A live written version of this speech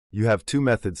You have two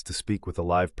methods to speak with a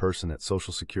live person at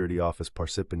Social Security Office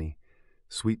Parsippany,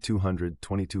 Suite 200,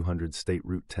 2200 State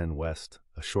Route 10 West,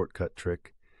 a shortcut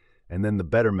trick, and then the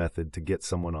better method to get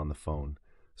someone on the phone,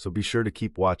 so be sure to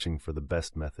keep watching for the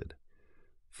best method.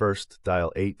 First,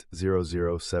 dial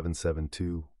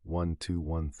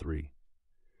 800-772-1213.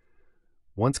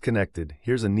 Once connected,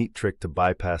 here's a neat trick to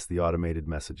bypass the automated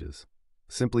messages.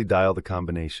 Simply dial the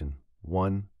combination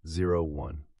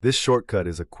 101. This shortcut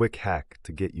is a quick hack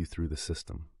to get you through the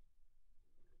system.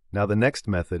 Now the next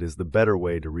method is the better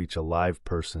way to reach a live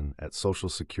person at Social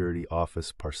Security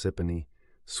Office Parsippany,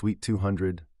 Suite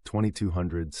 200,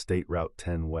 2200 State Route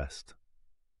 10 West.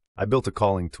 I built a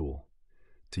calling tool.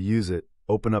 To use it,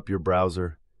 open up your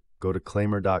browser, go to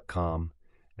claimer.com,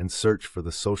 and search for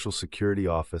the Social Security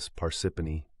Office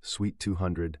Parsippany, Suite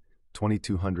 200,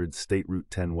 2200 State Route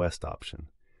 10 West option.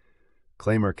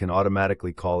 Claimer can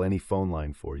automatically call any phone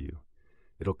line for you.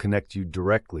 It'll connect you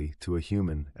directly to a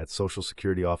human at Social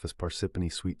Security Office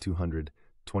Parsippany, Suite 200,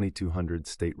 2200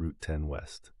 State Route 10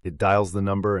 West. It dials the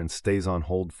number and stays on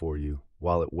hold for you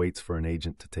while it waits for an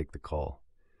agent to take the call.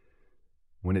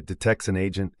 When it detects an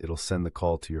agent, it'll send the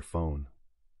call to your phone.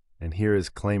 And here is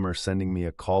Claimer sending me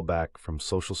a call back from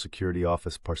Social Security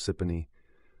Office Parsippany,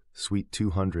 Suite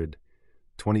 200,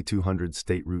 2200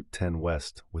 State Route 10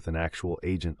 West with an actual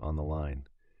agent on the line.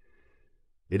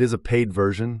 It is a paid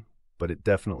version, but it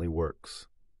definitely works.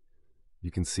 You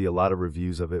can see a lot of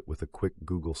reviews of it with a quick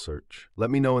Google search.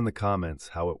 Let me know in the comments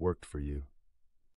how it worked for you.